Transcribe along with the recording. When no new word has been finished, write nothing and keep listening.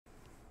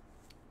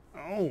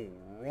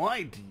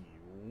Alrighty,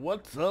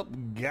 what's up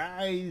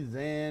guys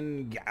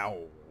and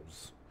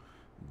gals?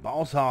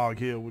 Boss Hog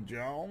here with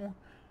y'all.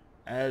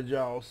 As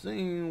y'all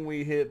seen,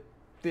 we hit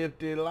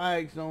 50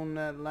 likes on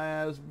that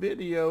last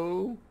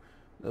video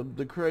of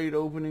the crate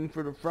opening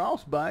for the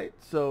Frostbite,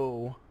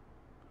 so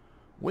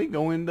we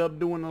gonna end up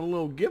doing a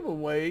little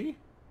giveaway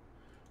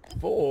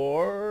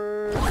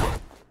for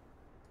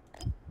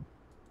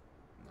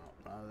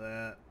not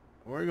that.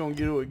 We're gonna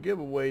do a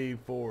giveaway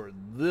for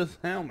this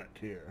helmet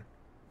here.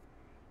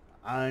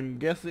 I'm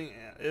guessing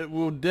it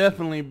will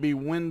definitely be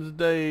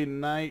Wednesday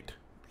night,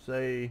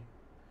 say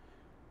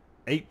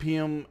 8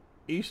 p.m.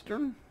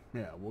 Eastern.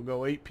 Yeah, we'll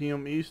go 8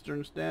 p.m.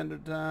 Eastern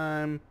Standard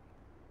Time.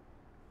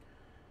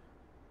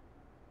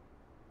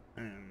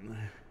 And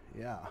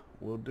yeah,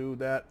 we'll do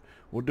that.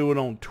 We'll do it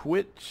on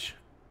Twitch.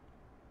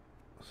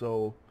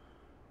 So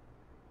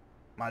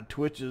my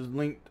Twitch is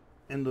linked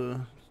in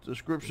the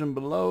description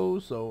below.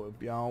 So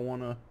if y'all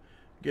want to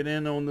get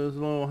in on this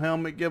little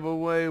helmet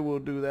giveaway, we'll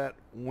do that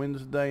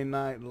Wednesday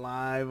night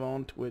live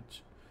on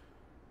Twitch.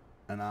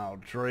 And I'll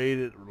trade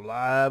it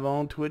live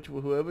on Twitch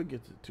with whoever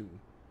gets it to.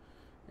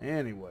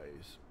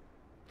 Anyways,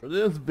 for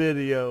this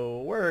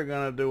video, we're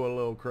going to do a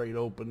little crate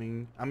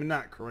opening. I mean,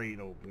 not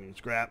crate opening,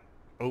 scrap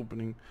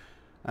opening.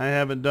 I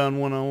haven't done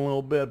one in a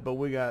little bit, but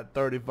we got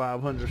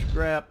 3,500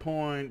 scrap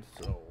points.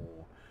 So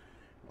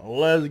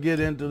let's get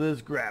into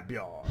this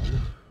scrapyard.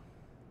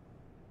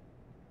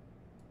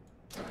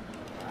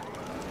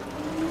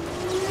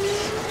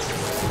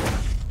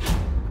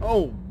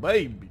 Oh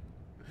baby,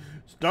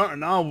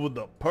 starting off with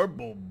the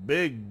purple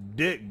big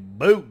dick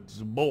boots,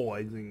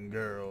 boys and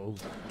girls.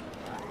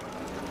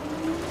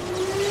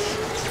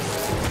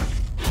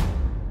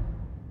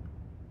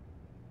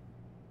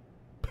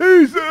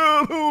 Peace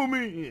out,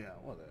 homie. Yeah,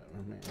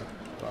 whatever, man.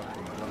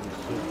 Fucking dumb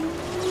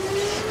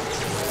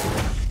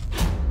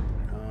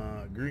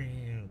shit.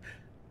 Green,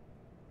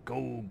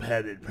 gold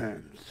padded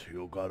pants.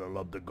 You gotta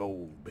love the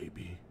gold,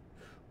 baby.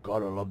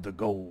 Gotta love the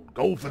gold.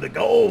 Go for the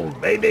gold,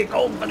 baby.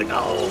 Go for the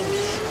gold.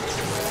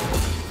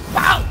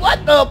 Wow,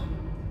 what the?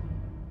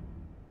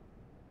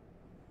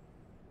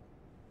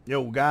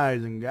 Yo,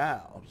 guys and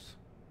gals.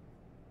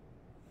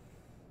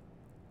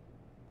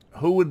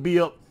 Who would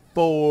be up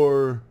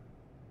for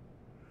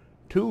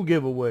 2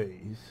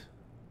 giveaways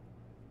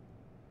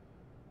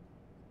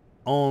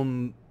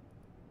on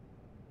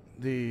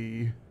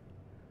the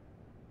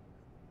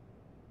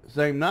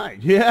same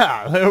night?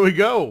 Yeah, there we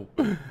go.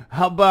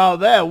 How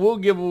about that? We'll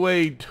give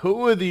away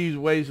 2 of these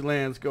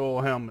Wasteland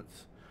Skull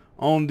helmets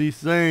on the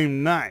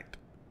same night.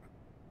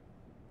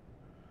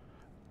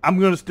 I'm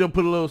going to still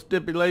put a little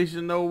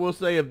stipulation though. We'll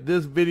say if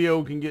this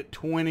video can get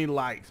 20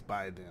 likes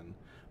by then,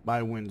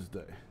 by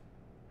Wednesday.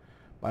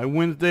 By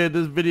Wednesday, if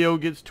this video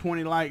gets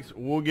 20 likes,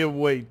 we'll give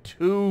away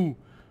 2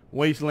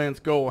 Wasteland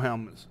Skull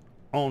helmets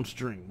on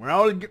stream. We're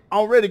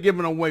already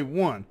giving away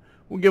 1.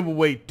 We'll give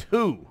away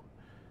 2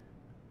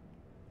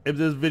 if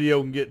this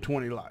video can get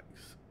 20 likes.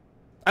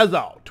 That's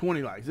all,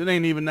 20 likes. It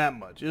ain't even that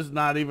much. It's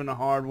not even a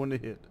hard one to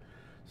hit.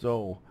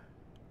 So,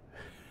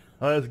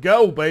 let's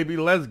go, baby.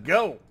 Let's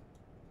go.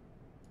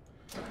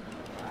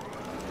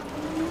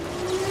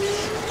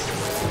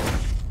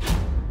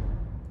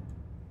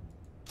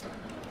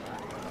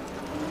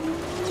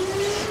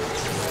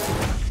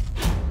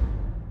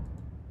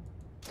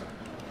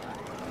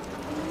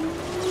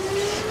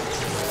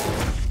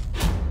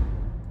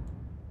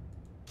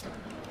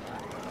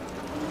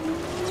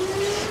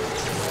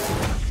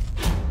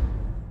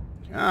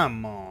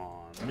 Come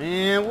on,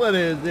 man. What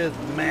is this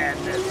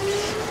madness?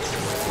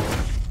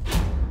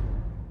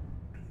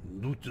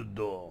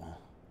 Luchador.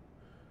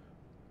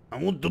 I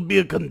want to be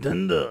a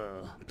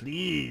contender.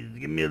 Please,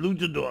 give me a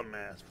luchador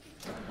mask.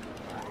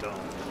 Oh,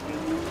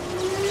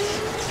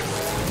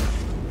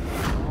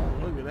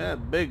 look at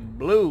that big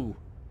blue.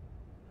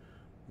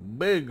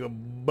 Big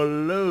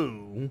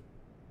blue.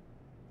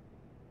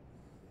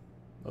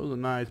 Those are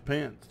nice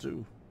pants,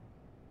 too.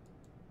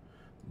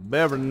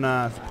 Very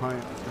nice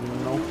pants, you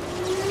know.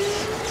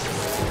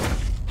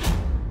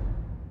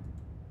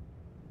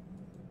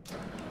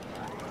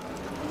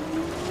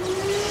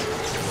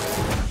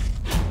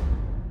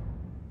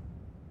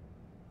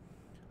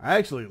 I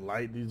actually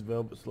like these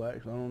velvet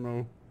slacks. I don't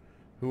know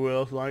who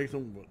else likes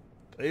them, but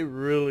they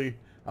really,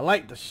 I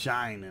like the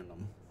shine in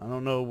them. I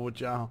don't know what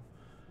y'all,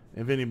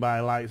 if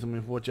anybody likes them,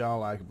 if what y'all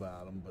like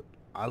about them, but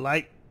I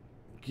like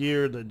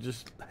gear that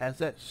just has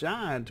that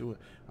shine to it.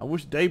 I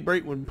wish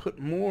Daybreak would put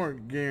more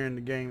gear in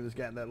the game that's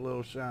got that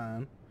little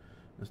shine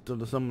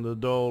instead of some of the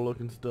dull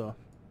looking stuff.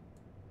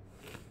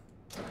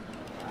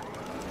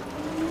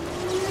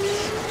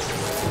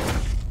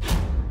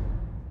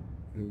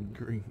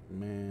 Green,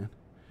 man.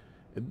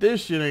 If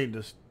this shit ain't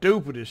the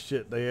stupidest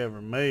shit they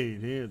ever made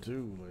here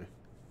too, like,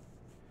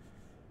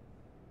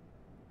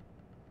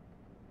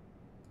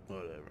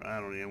 whatever. I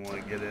don't even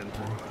want to get into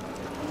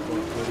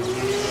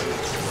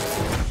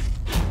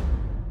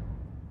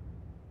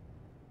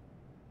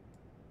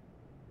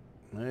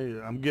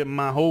Hey, I'm getting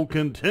my whole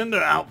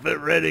contender outfit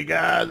ready,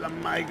 guys. I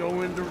might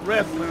go into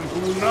wrestling.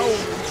 Who knows?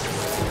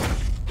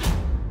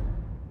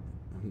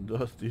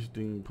 dusty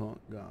steampunk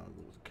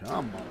goggles.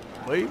 Come on,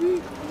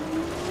 baby.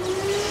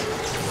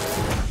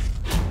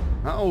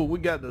 Oh, we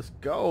got the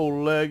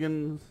skull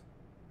leggings.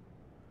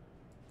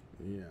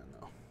 Yeah,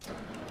 no.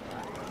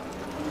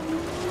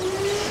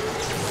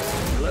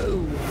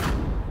 Blue.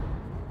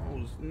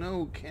 Oh,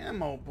 snow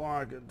camo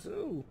parka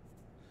too.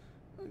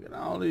 Look at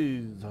all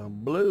these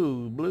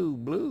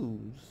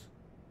blues.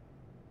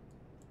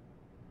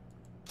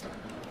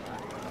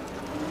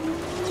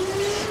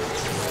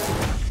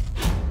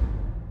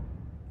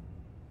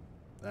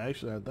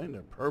 Actually, I think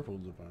they're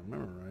purples if I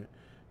remember right.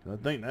 I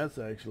think that's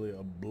actually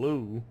a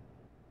blue.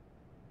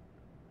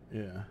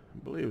 Yeah, I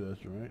believe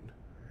that's right.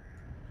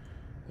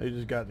 They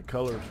just got the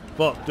colors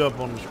fucked up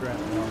on the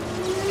Scrapyard.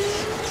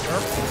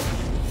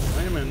 Purple.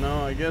 Wait a minute,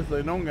 no, I guess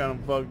they don't got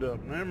them fucked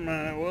up. Never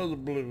mind, it was a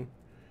blue.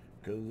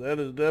 Because that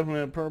is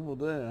definitely a purple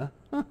there.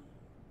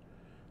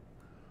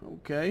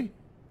 Okay.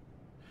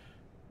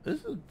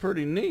 This is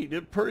pretty neat.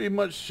 It pretty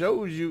much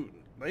shows you,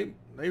 they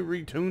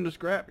retuned the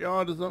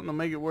Scrapyard or something to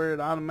make it where it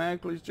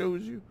automatically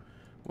shows you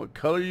what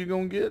color you're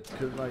going to get.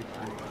 Because, like,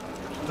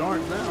 it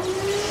starts out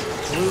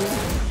blue,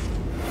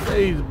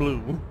 stays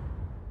blue.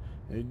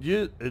 It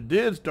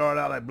did start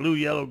out like blue,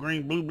 yellow,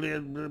 green, blue,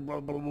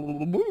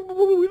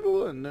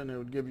 and then it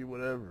would give you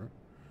whatever.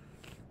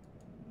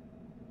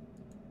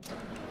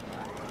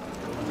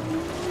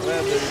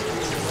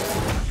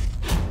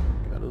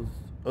 Got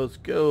a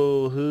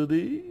skull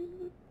hoodie.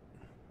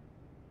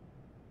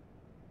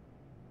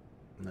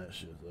 And that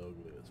shit's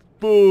ugly as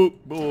fuck,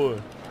 boy.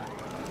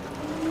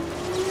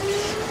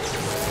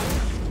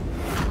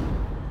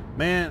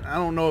 Man, I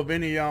don't know if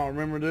any of y'all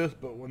remember this,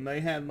 but when they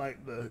had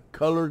like the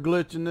color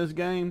glitch in this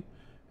game,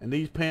 and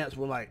these pants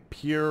were like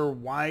pure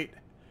white,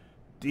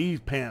 these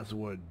pants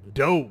were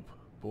dope,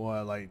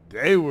 boy. Like,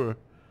 they were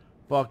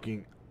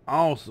fucking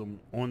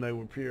awesome when they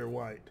were pure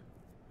white.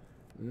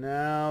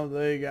 Now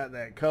they got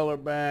that color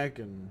back,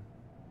 and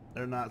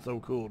they're not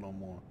so cool no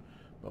more.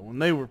 But when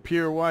they were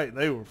pure white,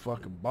 they were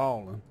fucking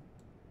balling.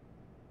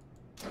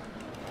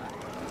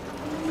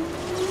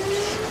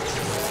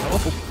 Oh,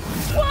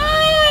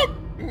 what?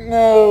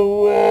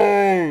 No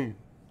way!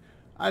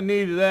 I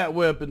needed that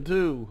weapon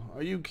too.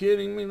 Are you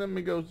kidding me? Let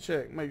me go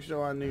check. Make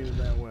sure I needed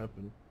that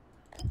weapon.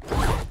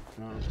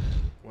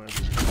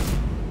 Weapon.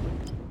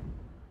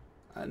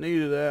 I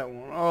needed that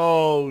one.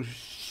 Oh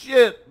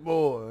shit,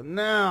 boy.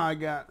 Now I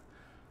got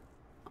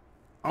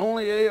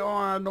only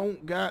AR I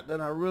don't got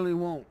that I really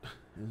want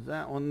is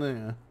that one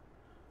there.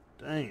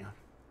 Damn.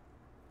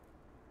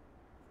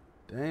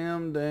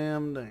 Damn.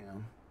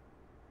 Damn,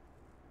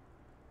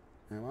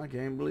 I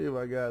can't believe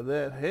I got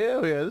that.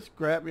 Hell yeah, this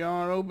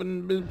Scrapyard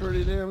opening been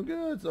pretty damn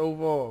good so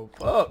far.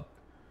 Fuck.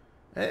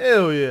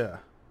 Hell yeah.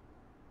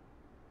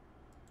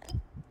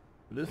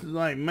 This is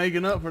like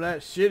making up for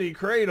that shitty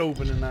crate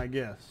opening, I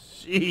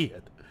guess.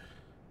 Shit.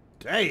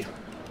 Damn.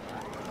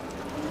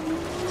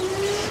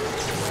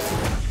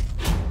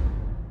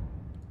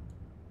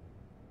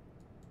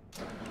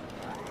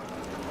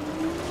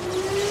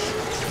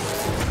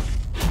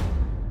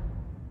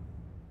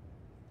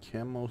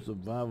 Camo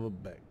Survivor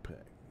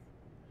backpack.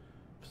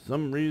 For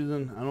some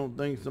reason, I don't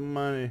think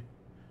somebody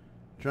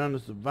trying to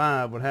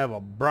survive would have a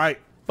bright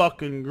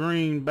fucking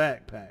green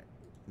backpack.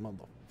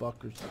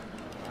 Motherfuckers.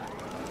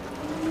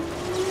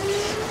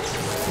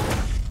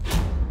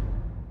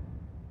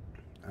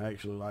 I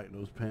actually like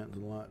those pants a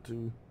lot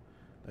too.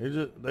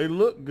 They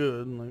look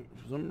good, and like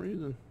for some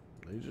reason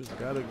they just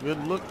got a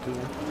good look to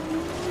them.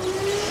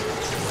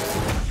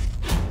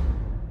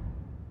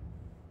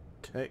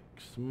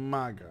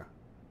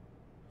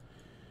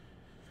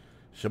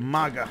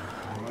 Shamaga,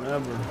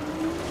 whatever.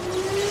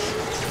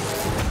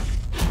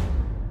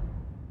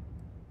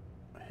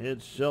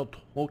 Headshot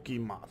hockey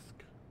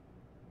mask.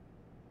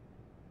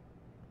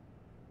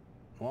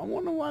 Well, I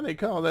wonder why they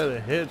call that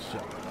a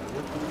headshot.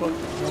 What the fuck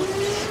is the point?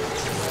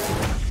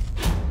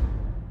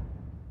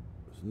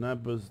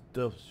 Sniper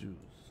stealth shoes.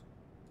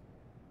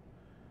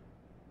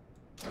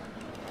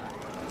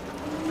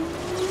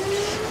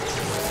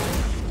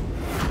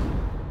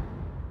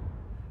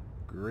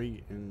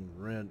 Gray and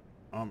red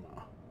armor.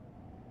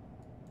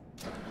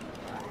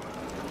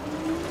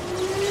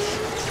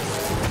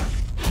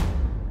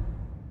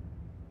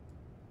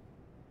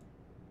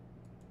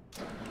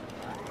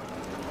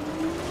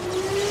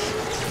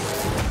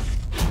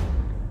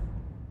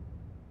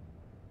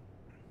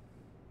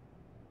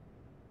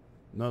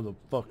 Another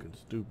fucking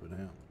stupid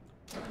helmet.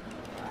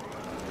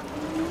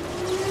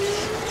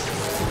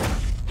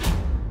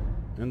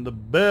 And the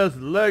best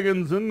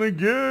leggings in the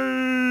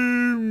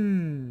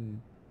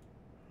game.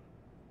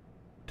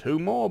 2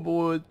 more,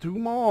 boys. 2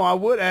 more. I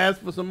would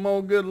ask for some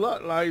more good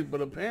luck lights,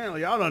 but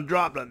apparently y'all done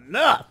dropped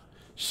enough.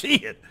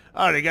 Shit.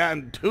 I already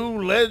gotten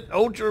 2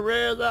 ultra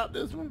rares out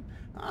this one.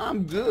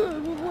 I'm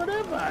good with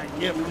whatever I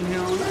get from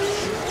here on out. You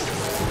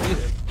know?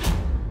 Shit.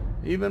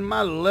 Even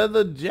my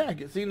leather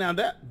jacket. See, now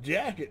that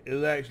jacket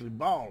is actually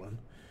balling.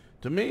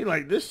 To me,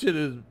 like, this shit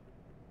is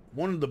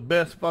one of the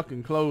best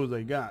fucking clothes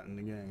they got in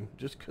the game.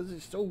 Just because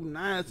it's so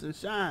nice and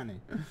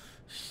shiny.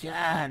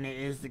 Shine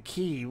is the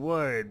key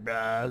word,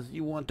 bros.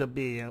 You want to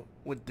be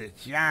with the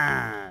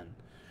shine.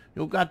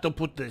 You got to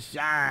put the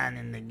shine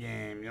in the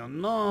game, you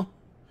know?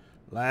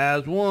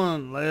 Last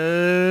one.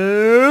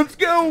 Let's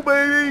go,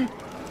 baby.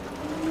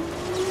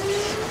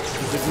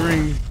 The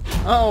green.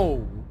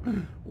 Oh,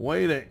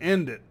 way to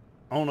end it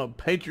on a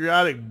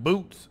patriotic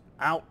boots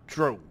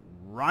outro.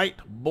 Right,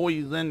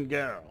 boys and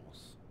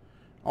girls?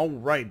 All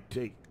right,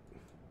 take.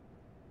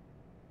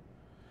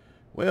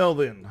 Well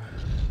then,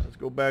 let's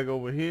go back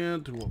over here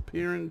to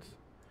appearance,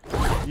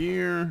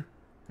 gear,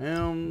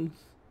 helms.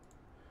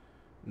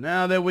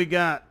 Now that we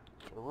got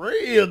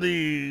 3 of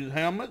these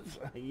helmets,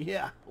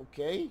 yeah,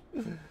 okay.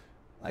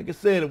 Like I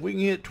said, if we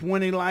can hit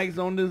 20 likes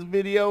on this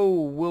video,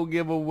 we'll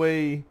give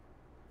away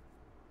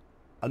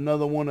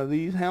another one of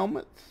these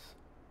helmets.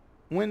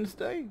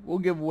 Wednesday, we'll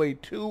give away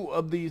 2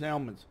 of these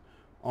helmets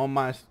on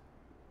my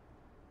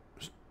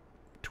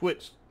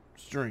Twitch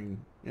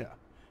stream. Yeah,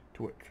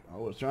 Twitch. I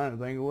was trying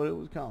to think of what it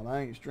was called.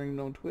 I ain't streamed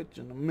on Twitch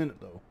in a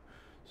minute though.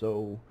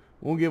 So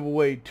we'll give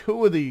away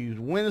 2 of these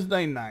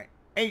Wednesday night,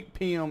 8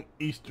 p.m.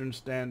 Eastern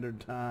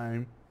Standard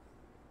Time.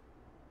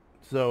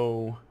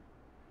 So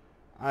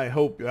I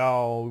hope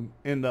y'all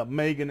end up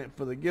making it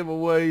for the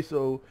giveaway,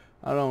 so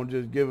I don't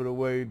just give it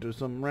away to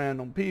some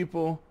random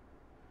people.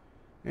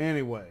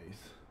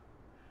 Anyways,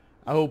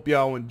 I hope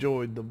y'all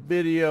enjoyed the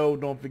video.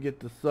 Don't forget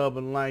to sub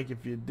and like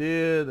if you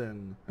did,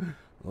 and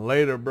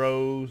later,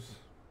 bros.